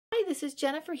this is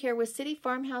Jennifer here with City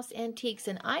Farmhouse Antiques,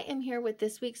 and I am here with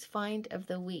this week's find of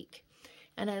the week.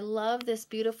 And I love this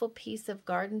beautiful piece of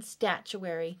garden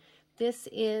statuary. This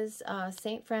is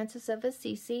St. Francis of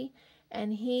Assisi,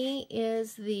 and he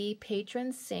is the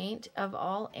patron saint of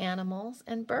all animals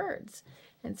and birds.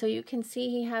 And so you can see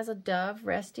he has a dove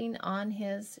resting on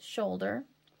his shoulder.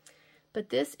 But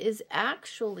this is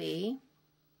actually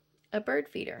a bird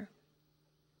feeder.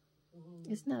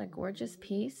 Isn't that a gorgeous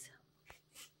piece?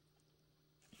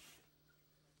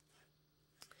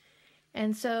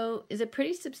 And so it's a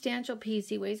pretty substantial piece.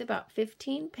 He weighs about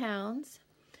 15 pounds,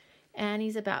 and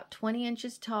he's about 20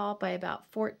 inches tall by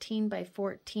about 14 by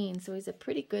 14. So he's a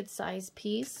pretty good size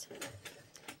piece.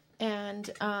 And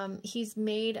he's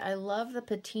made, I love the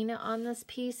patina on this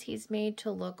piece. He's made to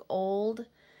look old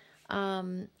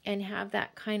and have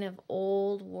that kind of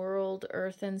old world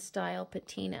earthen style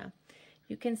patina.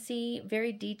 You can see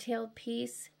very detailed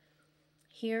piece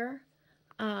here.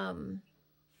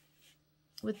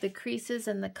 With the creases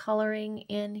and the coloring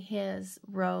in his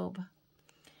robe.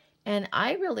 And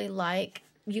I really like,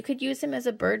 you could use him as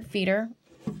a bird feeder.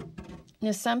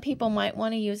 Now, some people might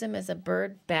want to use him as a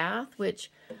bird bath,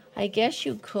 which I guess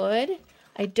you could.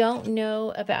 I don't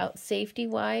know about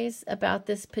safety-wise about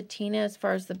this patina as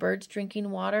far as the birds drinking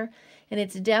water. And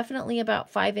it's definitely about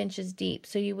 5 inches deep.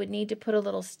 So you would need to put a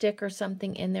little stick or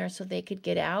something in there so they could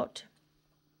get out.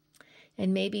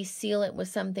 And maybe seal it with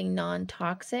something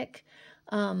non-toxic.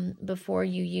 Before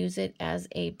you use it as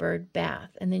a bird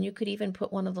bath. And then you could even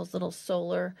put one of those little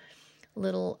solar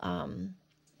little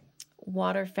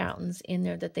water fountains in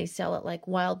there that they sell at like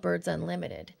Wild Birds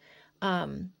Unlimited.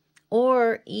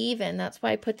 Or even, that's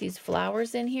why I put these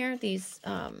flowers in here, these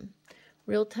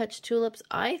Real Touch tulips.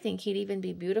 I think he'd even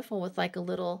be beautiful with like a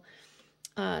little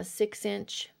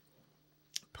 6-inch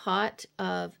pot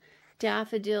of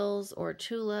daffodils or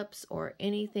tulips or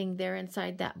anything there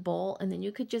inside that bowl, and then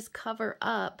you could just cover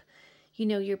up, you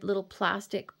know, your little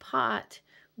plastic pot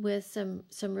with some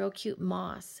real cute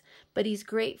moss. But he's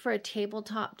great for a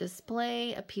tabletop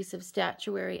display, a piece of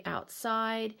statuary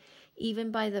outside,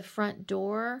 even by the front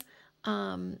door,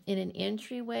 in an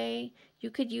entryway.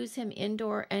 You could use him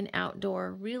indoor and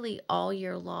outdoor really all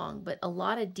year long. But a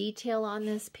lot of detail on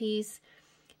this piece,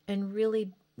 and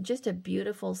really just a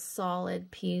beautiful, solid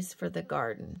piece for the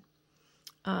garden.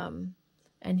 And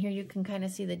here you can kind of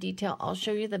see the detail. I'll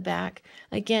show you the back.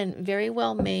 Again, very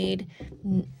well made,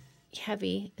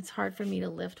 heavy. It's hard for me to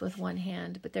lift with one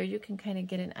hand, but there you can kind of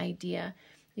get an idea.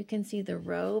 You can see the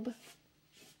robe.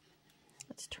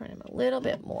 Let's turn him a little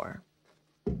bit more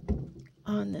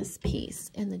on this piece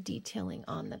and the detailing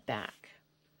on the back.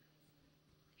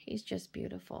 He's just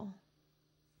beautiful.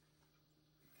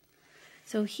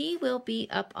 So he will be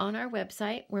up on our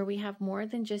website where we have more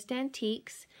than just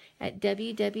antiques at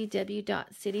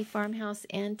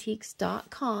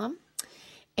www.cityfarmhouseantiques.com.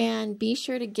 And be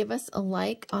sure to give us a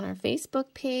like on our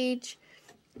Facebook page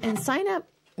and sign up.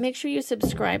 Make sure you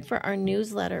subscribe for our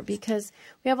newsletter because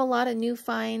we have a lot of new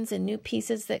finds and new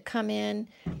pieces that come in.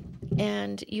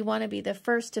 And you want to be the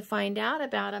first to find out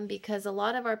about them because a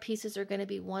lot of our pieces are going to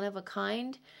be one of a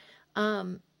kind.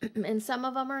 And some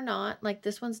of them are not, like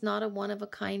this one's not a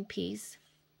one-of-a-kind piece,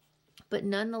 but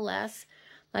nonetheless,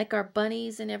 like our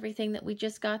bunnies and everything that we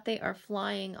just got, they are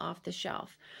flying off the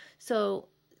shelf. So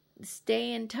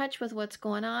stay in touch with what's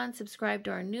going on, subscribe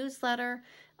to our newsletter,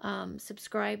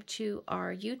 subscribe to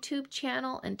our YouTube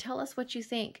channel, and tell us what you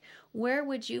think. Where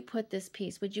would you put this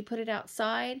piece? Would you put it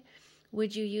outside?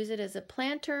 Would you use it as a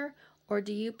planter, or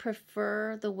do you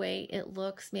prefer the way it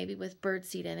looks, maybe with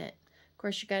birdseed in it? Of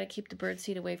course, you got to keep the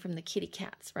birdseed away from the kitty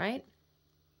cats, right?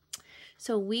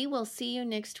 So we will see you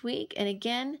next week. And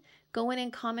again, go in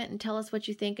and comment and tell us what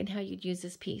you think and how you'd use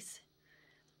this piece.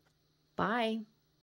 Bye.